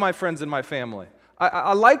like my friends and my family.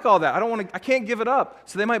 I like all that. I can't give it up.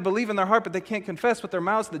 So they might believe in their heart, but they can't confess with their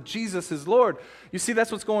mouths that Jesus is Lord. You see,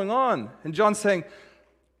 that's what's going on. And John's saying,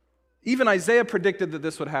 even Isaiah predicted that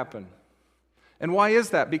this would happen. And why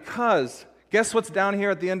is that? Because guess what's down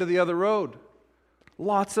here at the end of the other road?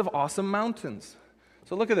 Lots of awesome mountains.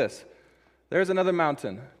 So look at this. There's another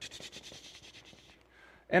mountain.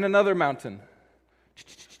 And another mountain.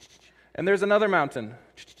 And there's another mountain.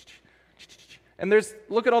 And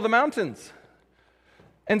look at all the mountains.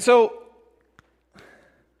 And so,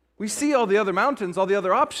 we see all the other mountains, all the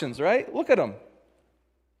other options, right? Look at them.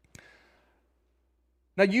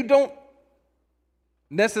 Now, you don't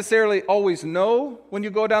necessarily always know when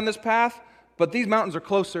you go down this path, but these mountains are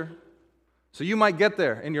closer. So you might get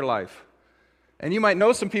there in your life. And you might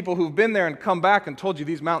know some people who've been there and come back and told you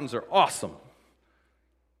these mountains are awesome.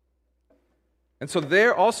 And so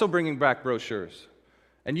they're also bringing back brochures.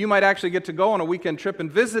 And you might actually get to go on a weekend trip and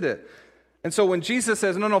visit it. And so when Jesus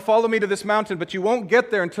says, no, follow me to this mountain, but you won't get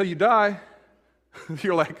there until you die,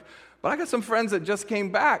 you're like, but I got some friends that just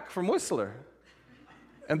came back from Whistler.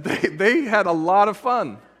 And they had a lot of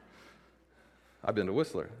fun. I've been to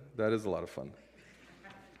Whistler. That is a lot of fun.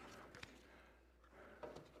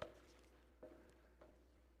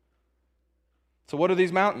 So what are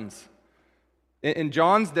these mountains? In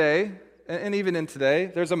John's day, and even in today,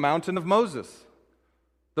 there's a mountain of Moses,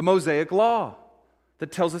 the Mosaic Law,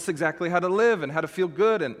 that tells us exactly how to live and how to feel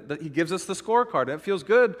good, and that He gives us the scorecard, and it feels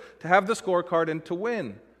good to have the scorecard and to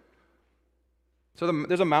win. So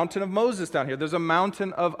there's a mountain of Moses down here. There's a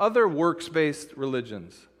mountain of other works-based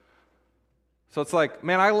religions. So it's like,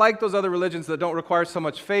 man, I like those other religions that don't require so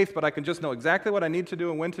much faith, but I can just know exactly what I need to do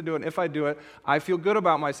and when to do it. And if I do it, I feel good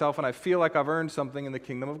about myself and I feel like I've earned something in the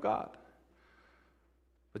kingdom of God.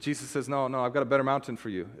 But Jesus says, no, I've got a better mountain for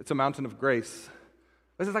you. It's a mountain of grace.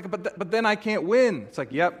 It's like, but then I can't win. It's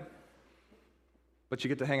like, yep, but you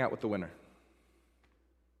get to hang out with the winner.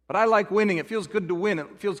 But I like winning. It feels good to win.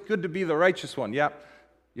 It feels good to be the righteous one. Yep,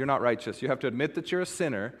 you're not righteous. You have to admit that you're a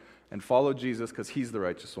sinner and follow Jesus because he's the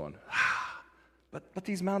righteous one. But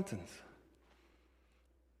these mountains.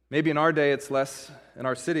 Maybe in our day it's less, in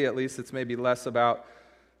our city at least, it's maybe less about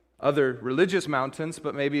other religious mountains,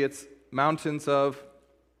 but maybe it's mountains of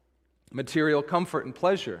material comfort and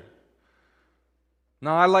pleasure.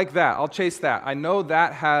 No, I like that. I'll chase that. I know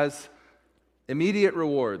that has immediate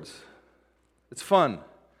rewards. It's fun.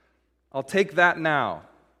 I'll take that now.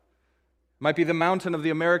 It might be the mountain of the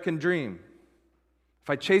American dream. If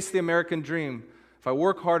I chase the American dream, if I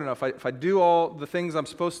work hard enough, if I do all the things I'm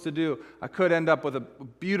supposed to do, I could end up with a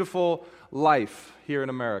beautiful life here in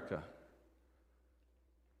America.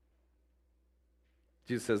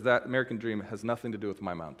 Jesus says that American dream has nothing to do with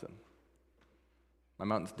my mountain. My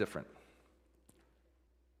mountain's different.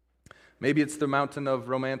 Maybe it's the mountain of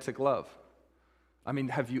romantic love. I mean,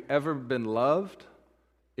 have you ever been loved?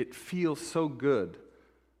 It feels so good.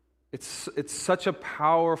 It's such a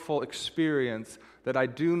powerful experience that I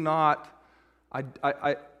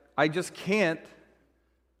just can't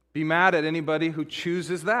be mad at anybody who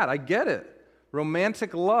chooses that. I get it.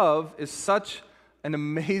 Romantic love is such an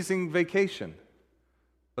amazing vacation,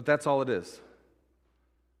 but that's all it is.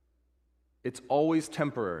 It's always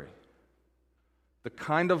temporary. The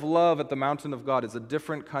kind of love at the mountain of God is a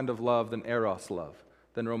different kind of love than eros love,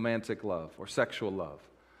 than romantic love or sexual love.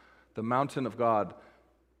 The mountain of God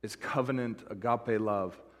is covenant agape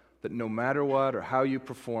love, that no matter what or how you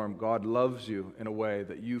perform, God loves you in a way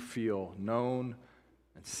that you feel known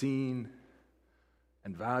and seen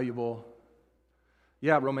and valuable.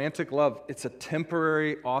 Yeah, romantic love, it's a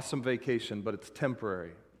temporary, awesome vacation, but it's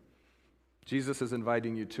temporary. Jesus is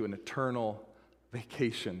inviting you to an eternal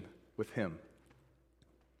vacation with Him.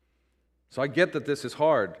 So I get that this is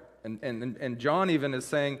hard, and John even is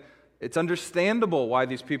saying it's understandable why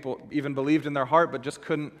these people even believed in their heart, but they just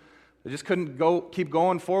couldn't keep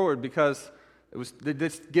going forward because they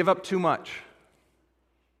just give up too much.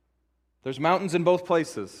 There's mountains in both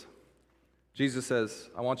places. Jesus says,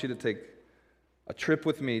 I want you to take a trip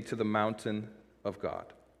with me to the mountain of God.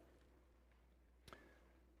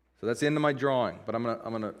 So that's the end of my drawing, but I'm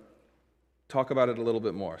going to talk about it a little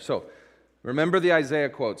bit more. So remember the Isaiah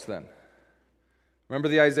quotes then. Remember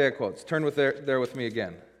the Isaiah quotes. Turn there with me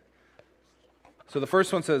again. So the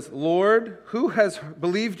first one says, Lord, who has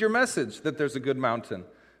believed your message that there's a good mountain,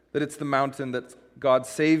 that it's the mountain that's God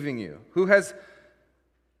saving you? Who has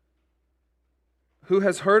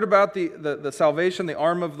heard about the salvation, the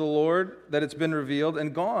arm of the Lord, that it's been revealed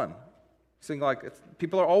and gone?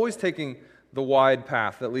 People are always taking the wide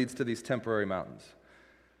path that leads to these temporary mountains.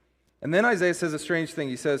 And then Isaiah says a strange thing.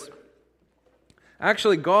 He says,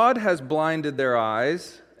 actually, God has blinded their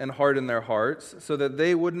eyes and hardened their hearts so that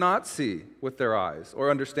they would not see with their eyes or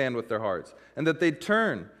understand with their hearts, and that they'd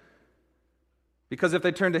turn. Because if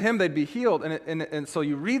they turned to Him, they'd be healed. And so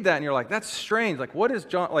you read that and you're like, that's strange. Like, what is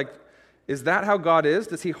John, like, is that how God is?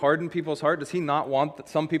 Does He harden people's heart? Does He not want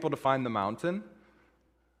some people to find the mountain?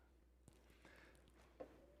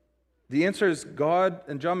 The answer is God,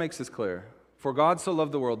 and John makes this clear. For God so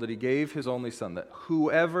loved the world that He gave His only Son, that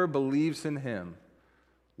whoever believes in Him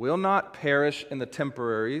will not perish in the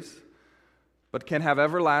temporaries, but can have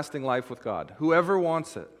everlasting life with God. Whoever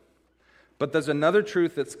wants it. But there's another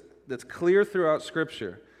truth that's clear throughout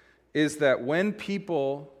Scripture, is that when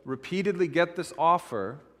people repeatedly get this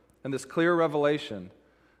offer and this clear revelation,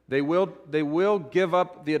 they will give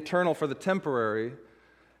up the eternal for the temporary,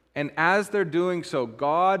 and as they're doing so,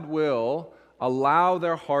 God will allow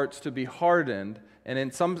their hearts to be hardened, and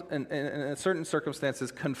in certain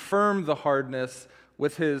circumstances, confirm the hardness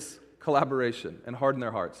with His collaboration and harden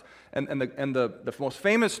their hearts. And the most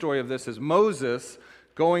famous story of this is Moses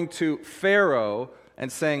going to Pharaoh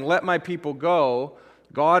and saying, let my people go.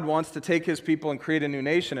 God wants to take His people and create a new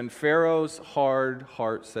nation, and Pharaoh's hard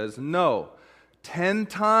heart says no. 10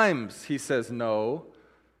 times he says no.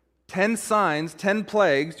 10 signs, 10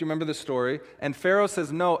 plagues, do you remember the story? And Pharaoh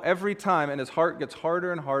says no every time, and his heart gets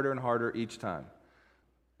harder and harder and harder each time.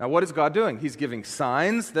 Now what is God doing? He's giving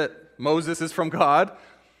signs that Moses is from God.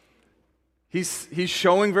 He's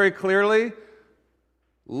showing very clearly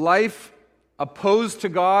life opposed to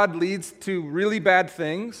God leads to really bad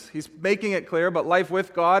things. He's making it clear, but life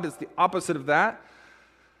with God is the opposite of that.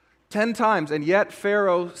 10 times, and yet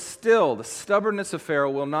Pharaoh still, the stubbornness of Pharaoh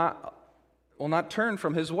will not turn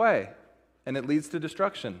from his way, and it leads to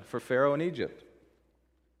destruction for Pharaoh and Egypt.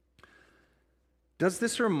 Does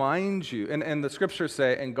this remind you, and the scriptures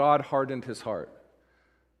say, and God hardened his heart.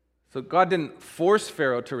 So God didn't force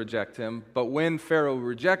Pharaoh to reject him, but when Pharaoh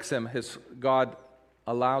rejects him, God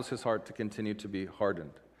allows his heart to continue to be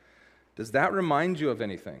hardened. Does that remind you of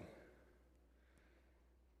anything?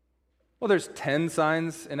 Well, there's 10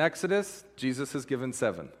 signs in Exodus. Jesus has given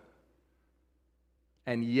 7.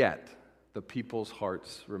 And yet, the people's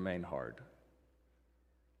hearts remain hard.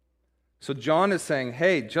 So John is saying,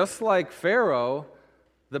 hey, just like Pharaoh,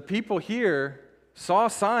 the people here saw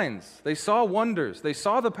signs. They saw wonders. They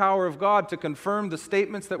saw the power of God to confirm the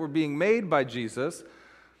statements that were being made by Jesus,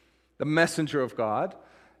 the messenger of God,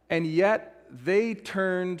 and yet they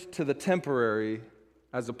turned to the temporary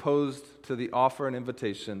as opposed to the offer and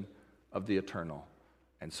invitation of the eternal.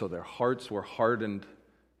 And so their hearts were hardened.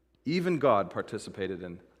 Even God participated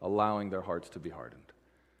in allowing their hearts to be hardened.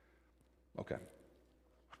 Okay.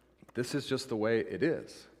 This is just the way it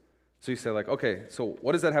is. So you say, like, okay, so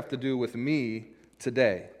what does that have to do with me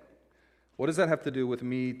today? What does that have to do with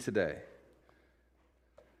me today?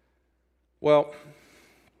 Well,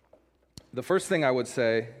 the first thing I would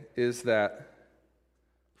say is that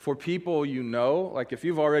for people you know, like if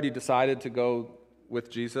you've already decided to go with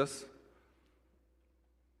Jesus,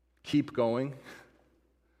 keep going.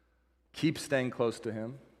 Keep staying close to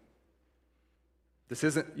him.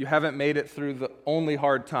 You haven't made it through the only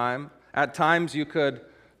hard time. At times you could,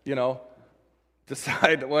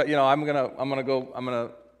 decide, well, I'm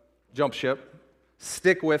gonna jump ship.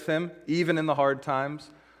 Stick with him, even in the hard times.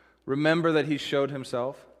 Remember that he showed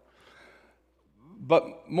himself.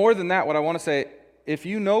 But more than that, what I want to say, if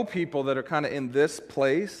you know people that are kind of in this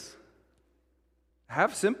place,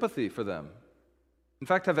 have sympathy for them. In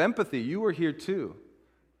fact, have empathy. You were here too.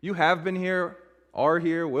 You have been here, are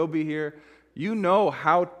here, will be here. You know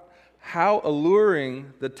how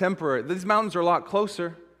alluring the temporary. These mountains are a lot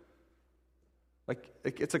closer.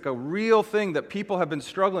 It's like a real thing that people have been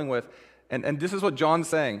struggling with. And this is what John's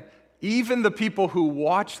saying. Even the people who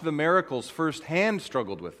watched the miracles firsthand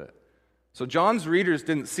struggled with it. So John's readers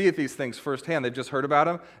didn't see these things firsthand. They just heard about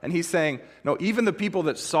them. And he's saying, no, even the people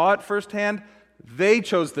that saw it firsthand, they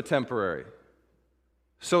chose the temporary.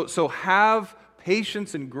 So have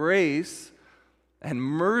patience and grace and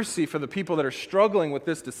mercy for the people that are struggling with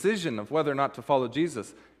this decision of whether or not to follow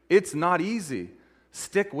Jesus. It's not easy.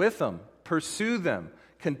 Stick with them. Pursue them.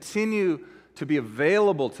 Continue to be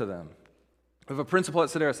available to them. We have a principle at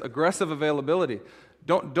Sedaris, aggressive availability.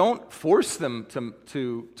 Don't force them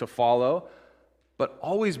to follow, but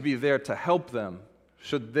always be there to help them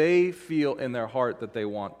should they feel in their heart that they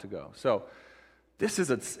want to go. So this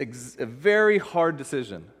is a very hard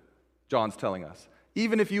decision, John's telling us.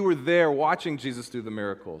 Even if you were there watching Jesus do the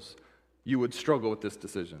miracles, you would struggle with this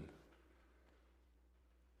decision.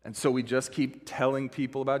 And so we just keep telling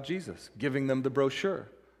people about Jesus, giving them the brochure,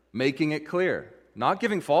 making it clear, not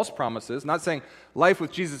giving false promises, not saying life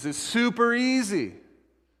with Jesus is super easy.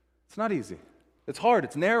 It's not easy. It's hard.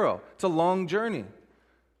 It's narrow. It's a long journey.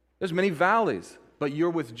 There's many valleys, but you're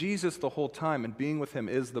with Jesus the whole time, and being with him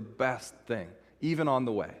is the best thing, even on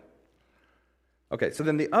the way. Okay, so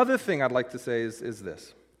then the other thing I'd like to say is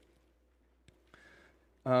this.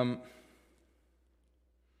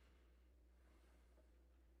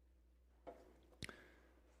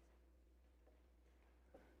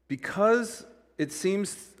 Because it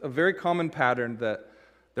seems a very common pattern that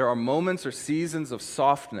there are moments or seasons of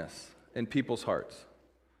softness in people's hearts.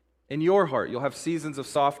 In your heart, you'll have seasons of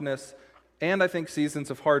softness and I think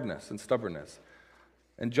seasons of hardness and stubbornness.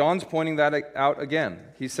 And John's pointing that out again.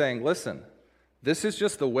 He's saying, listen, this is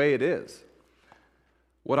just the way it is.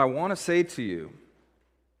 What I want to say to you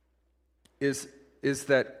is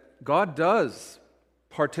that God does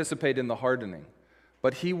participate in the hardening,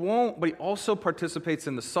 but he also participates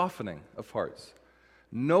in the softening of hearts.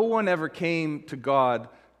 No one ever came to God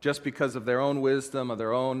just because of their own wisdom or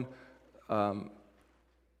their own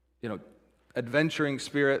adventuring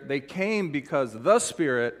spirit. They came because the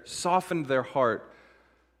Spirit softened their heart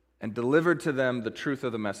and delivered to them the truth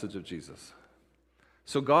of the message of Jesus.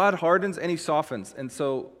 So God hardens and he softens. And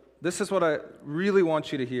so this is what I really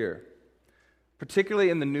want you to hear, particularly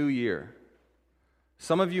in the new year.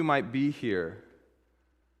 Some of you might be here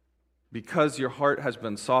because your heart has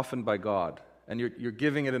been softened by God and you're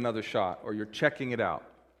giving it another shot, or you're checking it out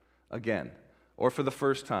again, or for the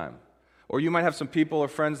first time. Or you might have some people or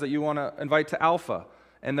friends that you want to invite to Alpha,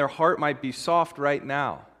 and their heart might be soft right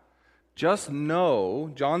now. Just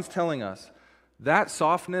know, John's telling us, that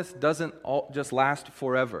softness doesn't just last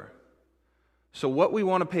forever. So what we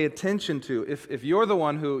want to pay attention to, if you're the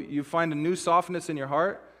one who you find a new softness in your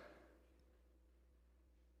heart,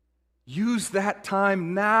 use that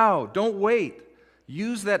time now. Don't wait.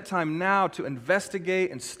 Use that time now to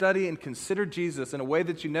investigate and study and consider Jesus in a way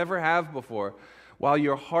that you never have before while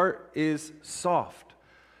your heart is soft.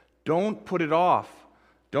 Don't put it off.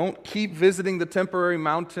 Don't keep visiting the temporary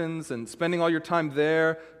mountains and spending all your time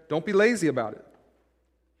there. Don't be lazy about it.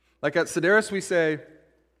 Like at Sedaris, we say,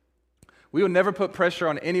 we would never put pressure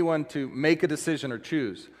on anyone to make a decision or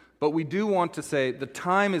choose. But we do want to say the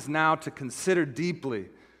time is now to consider deeply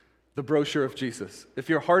the brochure of Jesus. If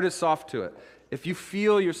your heart is soft to it, if you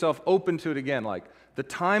feel yourself open to it again, like the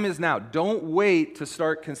time is now. Don't wait to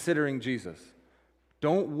start considering Jesus.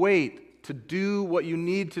 Don't wait to do what you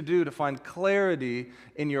need to do to find clarity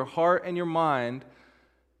in your heart and your mind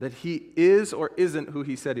that he is or isn't who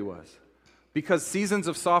he said he was. Because seasons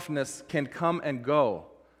of softness can come and go.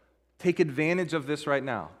 Take advantage of this right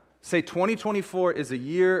now. Say 2024 is a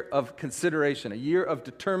year of consideration, a year of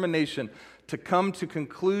determination to come to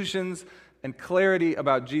conclusions and clarity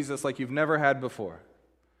about Jesus like you've never had before.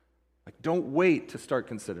 Like, don't wait to start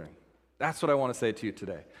considering. That's what I want to say to you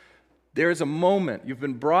today. There is a moment. You've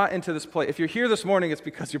been brought into this place. If you're here this morning, it's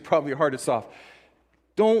because your heart is soft.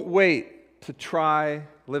 Don't wait to try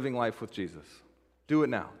living life with Jesus. Do it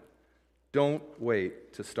now. Don't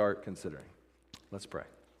wait to start considering. Let's pray.